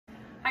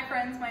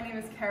friends, my name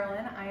is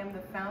Carolyn. I am the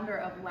founder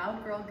of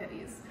Loud Girl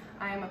Goodies.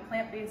 I am a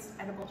plant-based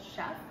edible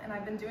chef and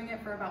I've been doing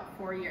it for about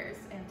 4 years.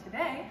 And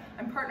today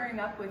I'm partnering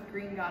up with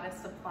Green Goddess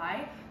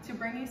Supply to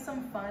bring you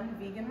some fun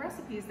vegan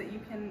recipes that you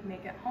can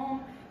make at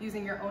home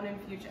using your own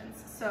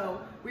infusions.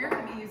 So we're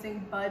going to be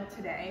using bud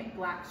today,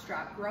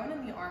 blackstrap, grown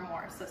in the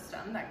Armoire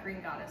system that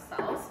Green Goddess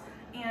sells,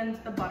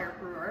 and the Butter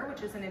Brewer,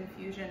 which is an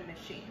infusion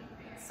machine.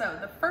 So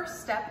the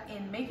first step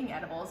in making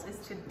edibles is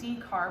to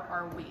decarb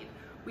our weed.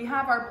 We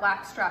have our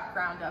blackstrap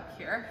ground up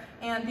here,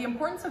 and the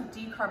importance of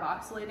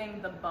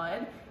decarboxylating the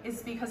bud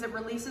is because it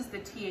releases the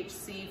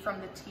THC from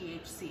the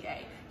THCA.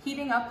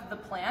 Heating up the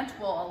plant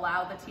will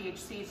allow the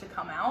THC to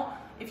come out.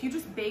 If you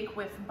just bake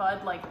with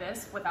bud like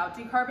this without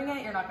decarbing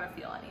it, you're not going to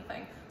feel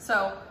anything.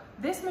 So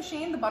this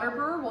machine, the Butter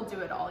Brewer, will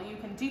do it all. You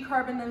can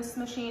decarb in this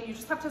machine. You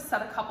just have to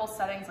set a couple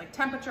settings like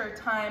temperature,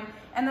 time,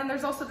 and then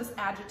there's also this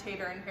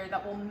agitator in here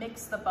that will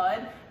mix the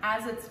bud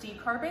as it's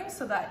decarbing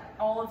so that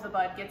all of the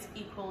bud gets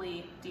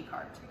equally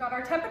decarbed. We got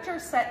our temperature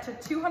set to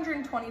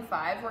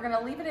 225. We're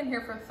gonna leave it in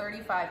here for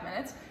 35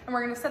 minutes, and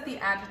we're gonna set the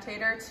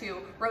agitator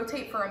to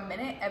rotate for a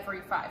minute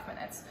every 5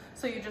 minutes.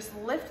 So you just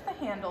lift the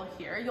handle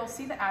here. You'll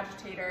see the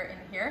agitator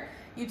in here.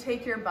 You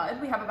take your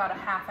bud, we have about a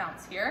 ½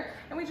 ounce here,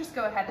 and we just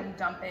go ahead and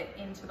dump it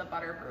into the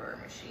Butter Brewer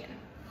machine.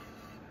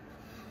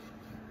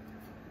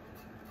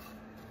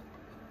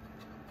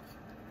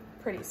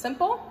 Pretty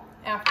simple.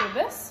 After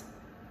this,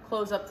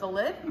 close up the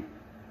lid,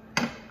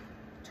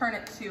 turn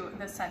it to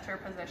the center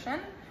position,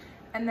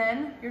 and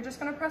then you're just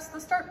gonna press the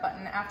start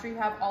button after you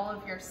have all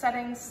of your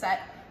settings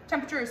set.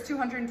 Temperature is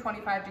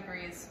 225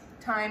 degrees,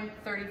 time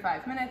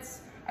 35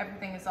 minutes.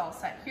 Everything is all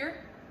set here.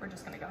 We're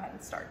just gonna go ahead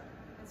and start.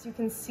 As you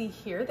can see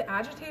here, the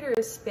agitator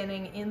is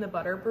spinning in the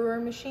Butter Brewer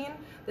machine.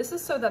 This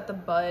is so that the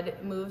bud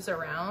moves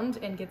around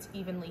and gets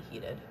evenly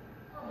heated.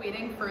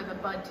 Waiting for the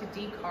bud to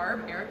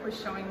decarb, Eric was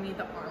showing me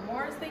the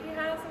Armoires that he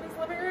has in his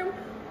living room.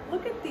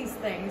 Look at these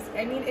things.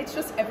 I mean, it's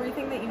just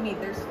everything that you need.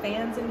 There's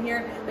fans in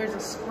here, there's a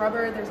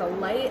scrubber, there's a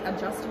light,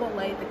 adjustable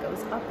light that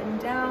goes up and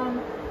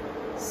down.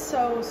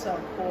 So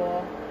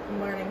cool. I'm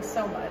learning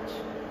so much.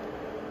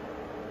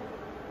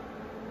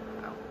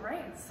 All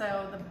right,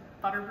 so the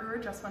Butter Brewer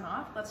just went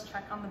off. Let's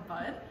check on the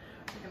bud.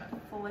 We're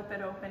gonna flip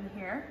it open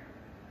here.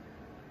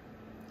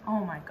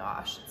 Oh my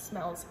gosh, it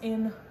smells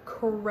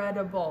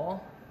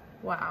incredible.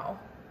 Wow.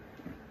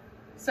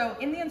 So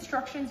in the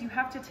instructions, you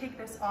have to take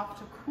this off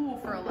to cool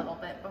for a little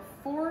bit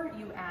before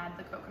you add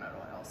the coconut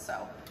oil.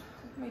 So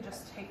let me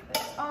just take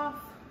this off.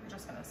 I'm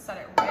just gonna set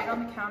it right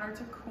on the counter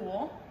to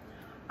cool.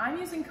 I'm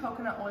using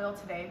coconut oil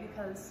today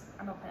because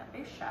I'm a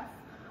plant-based chef,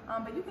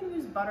 but you can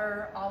use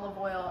butter, olive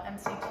oil,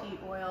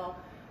 MCT oil,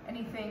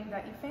 anything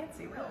that you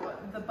fancy, really.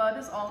 The bud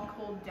is all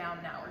cooled down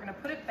now. We're gonna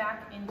put it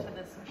back into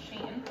this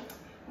machine,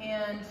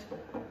 and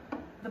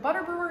the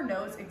Butter Brewer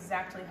knows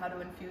exactly how to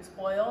infuse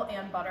oil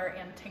and butter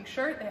and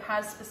tincture. It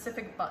has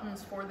specific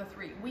buttons for the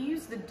three. We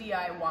use the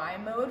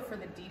DIY mode for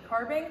the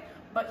decarbing,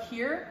 but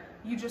here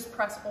you just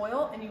press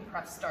oil and you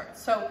press start.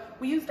 So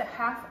we used a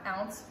 ½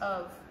 ounce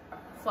of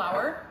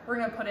flour. We're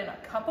gonna put in a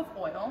cup of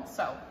oil.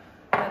 So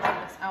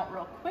measure this out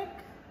real quick.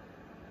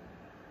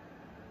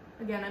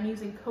 Again, I'm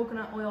using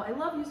coconut oil. I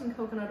love using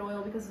coconut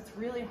oil because it's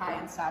really high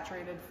in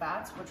saturated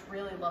fats, which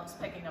really loves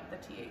picking up the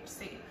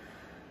THC.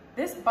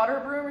 This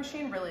Butter Brewer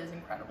machine really is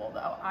incredible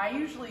though. I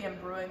usually am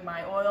brewing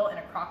my oil in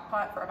a crock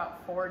pot for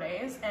about 4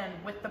 days, and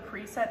with the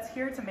presets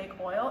here to make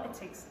oil, it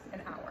takes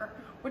an hour,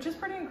 which is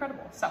pretty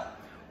incredible. So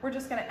we're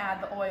just gonna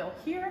add the oil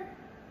here.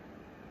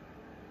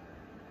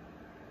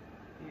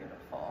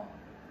 Beautiful.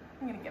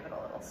 I'm gonna give it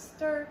a little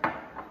stir.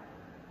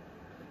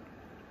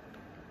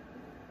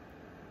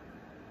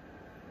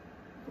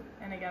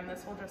 And again,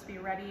 this will just be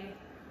ready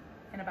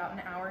in about an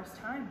hour's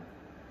time.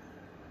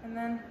 And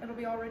then it'll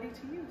be all ready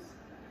to use.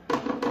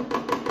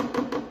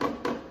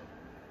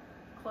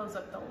 Close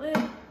up the lid,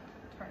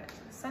 turn it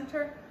to the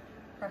center,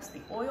 press the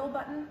oil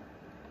button,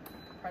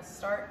 press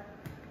start.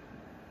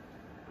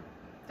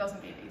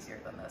 Doesn't get easier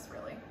than this,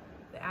 really.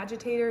 The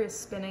agitator is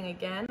spinning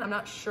again. I'm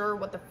not sure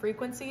what the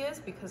frequency is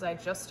because I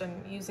just am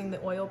using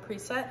the oil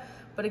preset,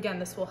 but again,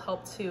 this will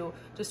help to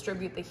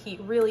distribute the heat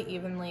really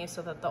evenly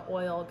so that the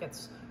oil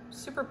gets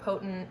super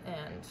potent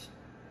and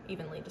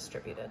evenly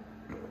distributed.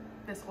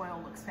 This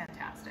oil looks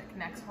fantastic.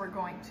 Next, we're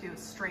going to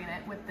strain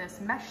it with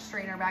this mesh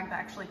strainer bag that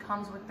actually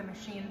comes with the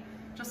machine.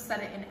 Just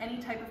set it in any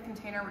type of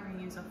container. We're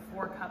gonna use a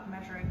 4-cup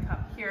measuring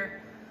cup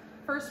here.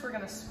 First, we're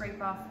gonna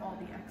scrape off all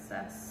the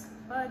excess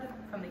bud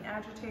from the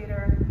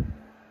agitator.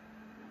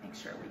 Make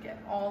sure we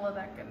get all of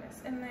that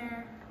goodness in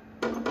there.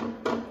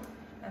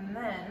 And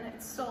then,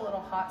 it's still a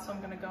little hot, so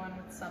I'm gonna go in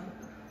with some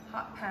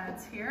hot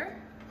pads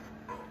here.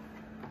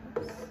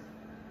 Oops.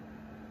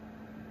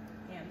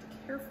 And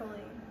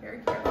carefully,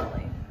 very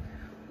carefully,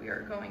 we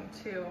are going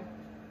to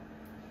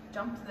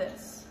dump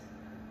this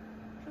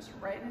just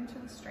right into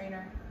the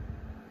strainer.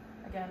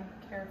 Again,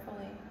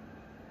 carefully.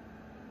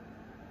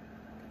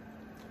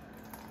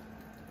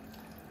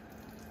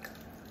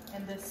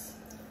 And this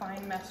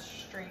fine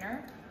mesh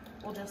strainer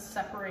will just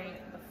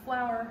separate the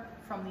flour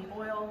from the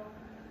oil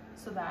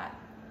so that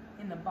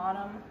in the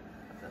bottom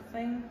the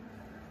thing.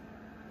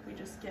 We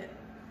just get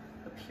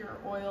the pure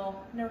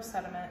oil, no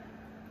sediment.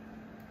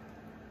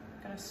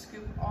 Gonna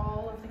scoop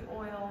all of the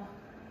oil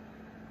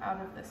out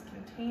of this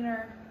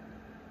container.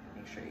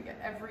 Make sure you get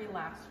every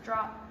last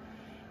drop.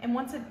 And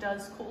once it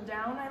does cool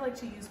down, I like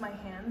to use my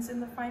hands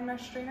in the fine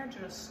mesh strainer to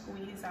just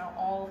squeeze out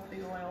all of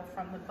the oil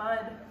from the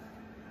bud.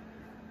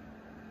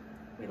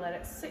 We let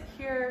it sit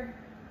here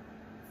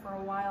for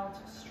a while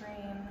to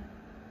strain.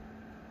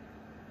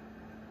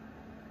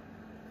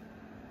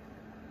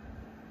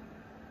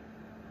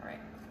 All right,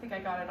 I think I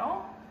got it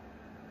all.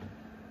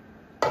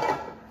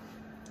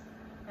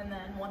 And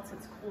then once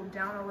it's cooled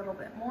down a little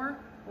bit more,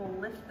 we'll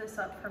lift this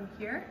up from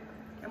here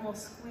and we'll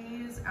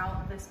squeeze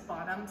out this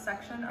bottom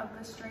section of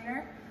the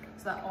strainer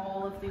so that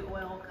all of the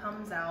oil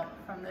comes out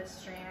from this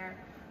strainer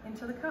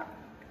into the cup.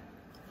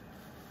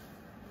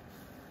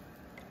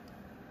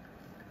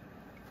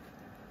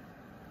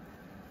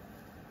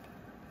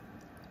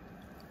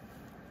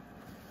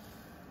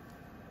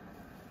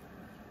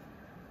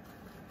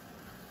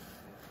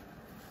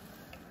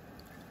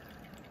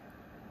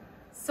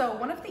 So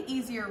one of the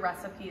easier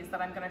recipes that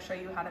I'm going to show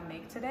you how to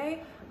make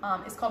today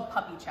is called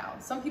Puppy Chow.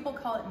 Some people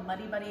call it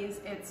Muddy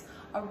Buddies. It's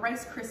a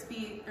Rice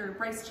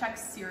Chex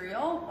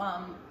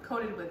cereal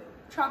coated with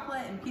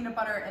chocolate and peanut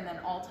butter and then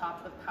all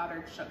topped with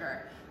powdered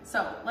sugar.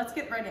 So let's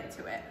get right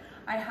into it.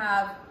 I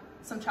have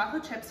some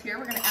chocolate chips here.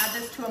 We're going to add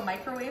this to a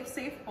microwave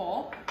safe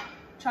bowl.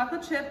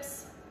 Chocolate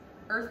chips,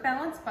 earth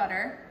balanced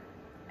butter,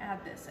 add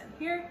this in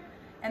here.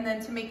 And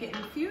then to make it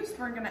infused,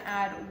 we're gonna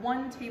add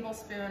 1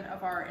 tablespoon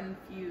of our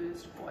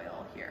infused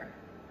oil here.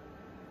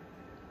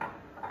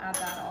 Add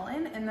that all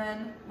in. And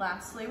then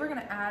lastly, we're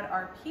gonna add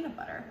our peanut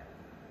butter.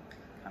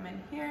 Come in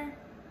here,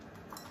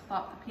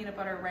 plop the peanut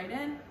butter right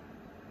in.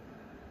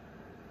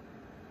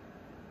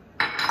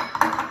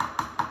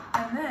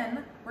 And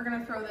then we're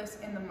gonna throw this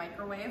in the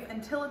microwave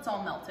until it's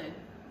all melted.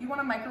 You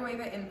wanna microwave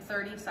it in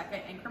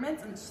 30-second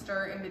increments and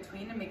stir in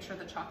between to make sure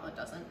the chocolate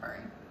doesn't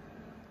burn.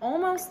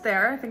 Almost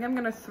there. I think I'm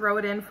gonna throw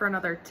it in for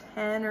another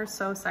 10 or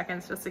so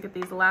seconds just to get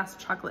these last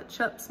chocolate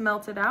chips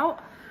melted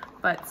out,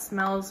 but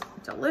smells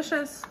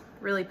delicious,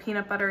 really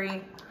peanut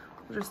buttery.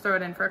 We'll just throw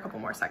it in for a couple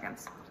more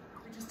seconds.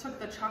 We just took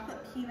the chocolate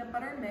peanut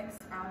butter mix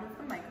out of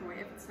the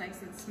microwave. It's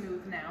nice and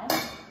smooth now.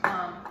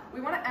 We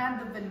wanna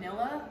add the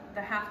vanilla,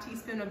 the ½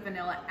 teaspoon of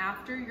vanilla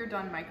after you're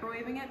done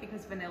microwaving it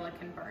because vanilla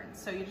can burn.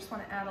 So you just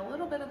wanna add a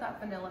little bit of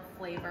that vanilla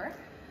flavor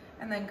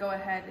and then go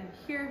ahead and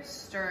here,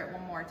 stir it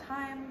one more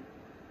time.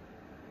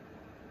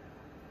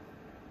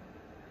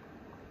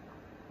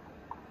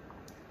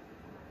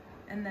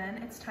 And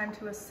then it's time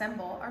to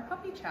assemble our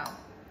Puppy Chow.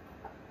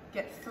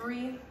 Get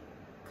 3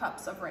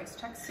 cups of Rice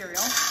Chex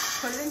cereal,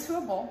 put it into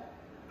a bowl,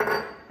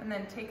 and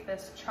then take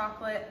this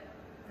chocolate,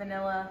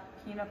 vanilla,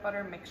 peanut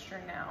butter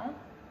mixture now.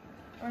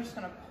 We're just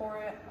gonna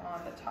pour it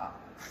on the top.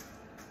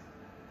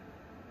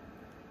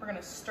 We're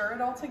gonna stir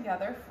it all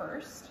together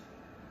first.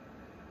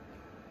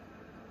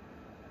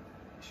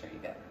 Make sure you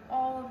get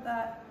all of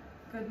that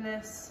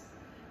goodness,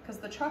 because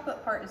the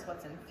chocolate part is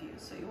what's infused.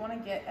 So you want to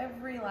get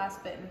every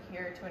last bit in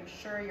here to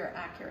ensure your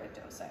accurate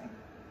dosing.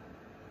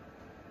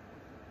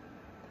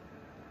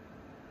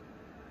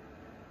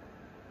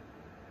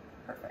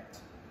 Perfect.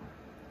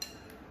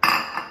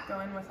 Go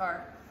in with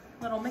our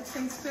little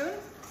mixing spoon.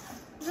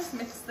 Just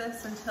mix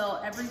this until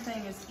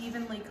everything is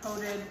evenly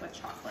coated with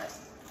chocolate.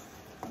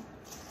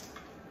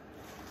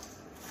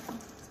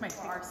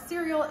 Our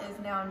cereal is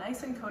now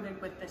nice and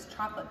coated with this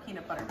chocolate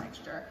peanut butter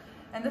mixture.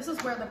 And this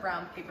is where the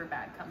brown paper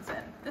bag comes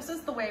in. This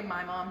is the way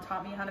my mom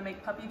taught me how to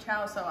make Puppy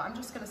Chow, so I'm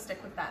just gonna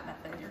stick with that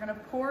method. You're gonna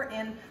pour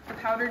in the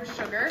powdered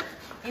sugar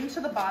into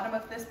the bottom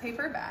of this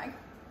paper bag,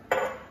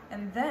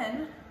 and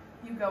then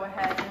you go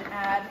ahead and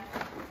add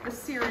the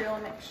cereal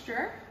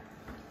mixture.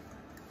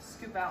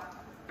 Scoop out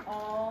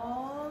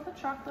all the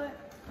chocolate.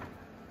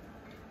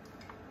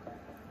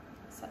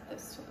 Set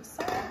this to the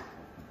side.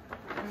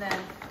 And then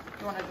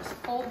you wanna just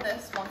fold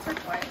this once or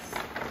twice,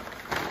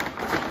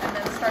 and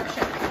then start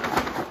shaping.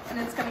 And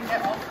it's gonna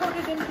get all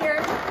coated in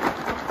here.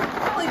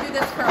 Probably do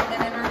this for a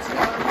minute or 2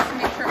 just to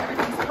make sure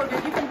everything's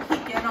coated. You can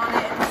peek in on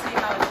it and see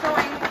how it's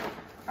going.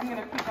 I'm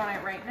gonna peek on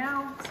it right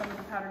now. Some of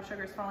the powdered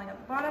sugar is falling at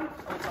the bottom.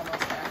 Oh, it's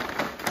almost there.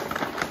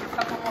 A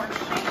couple more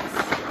shakes.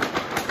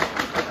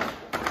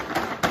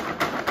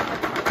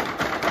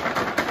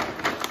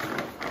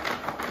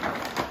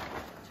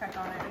 Check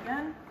on it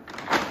again.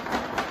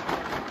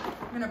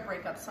 I'm gonna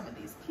break up some of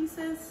these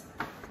pieces.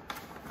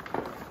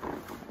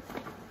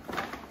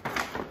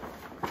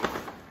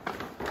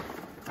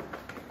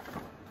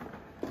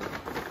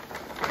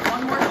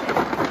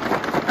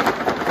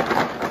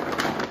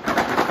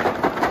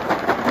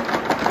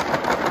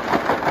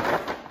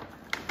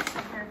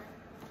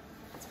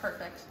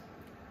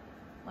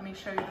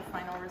 Show you the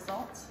final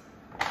results.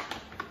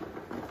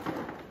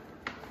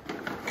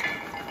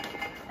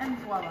 And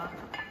voila.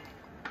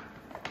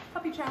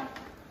 Puppy Chow.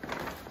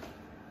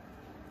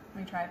 Let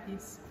me try a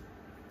piece.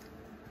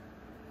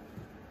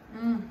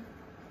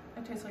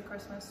 It tastes like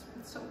Christmas.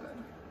 It's so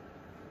good.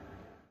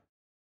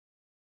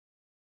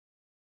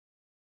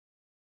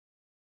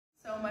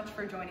 So much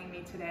for joining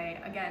me today.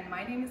 Again,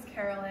 my name is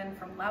Carolyn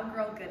from Loud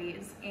Girl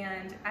Goodies,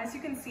 and as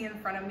you can see in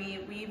front of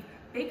me, we've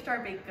baked our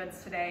baked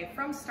goods today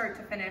from start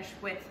to finish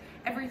with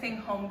everything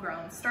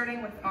homegrown,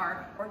 starting with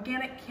our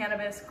organic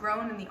cannabis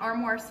grown in the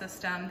Armoire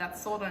system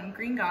that's sold on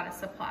Green Goddess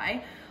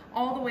Supply,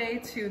 all the way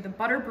to the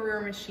Butter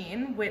Brewer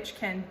machine, which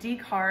can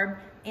decarb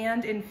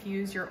and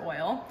infuse your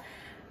oil,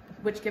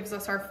 which gives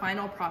us our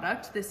final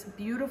product, this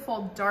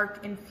beautiful dark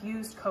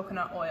infused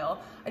coconut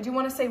oil. I do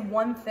want to say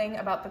one thing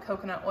about the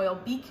coconut oil: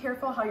 be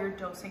careful how you're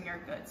dosing your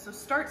goods. So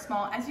start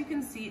small. As you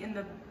can see in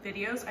the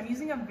videos, I'm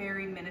using a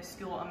very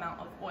minuscule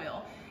amount of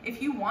oil.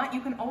 If you want, you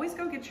can always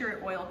go get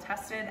your oil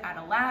tested at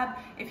a lab.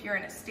 If you're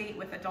in a state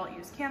with adult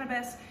use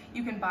cannabis,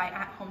 you can buy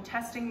at-home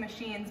testing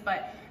machines,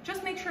 but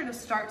just make sure to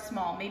start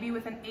small, maybe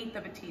with 1/8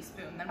 of a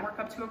teaspoon, then work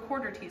up to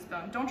 1/4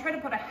 teaspoon. Don't try to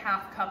put a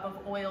 1/2 cup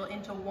of oil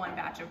into one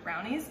batch of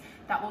brownies.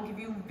 That will give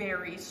you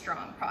very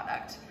strong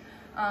product.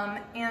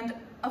 And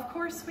of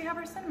course, we have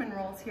our cinnamon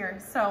rolls here.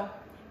 So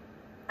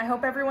I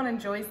hope everyone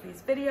enjoys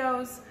these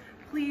videos.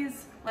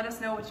 Please let us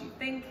know what you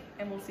think,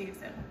 and we'll see you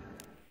soon.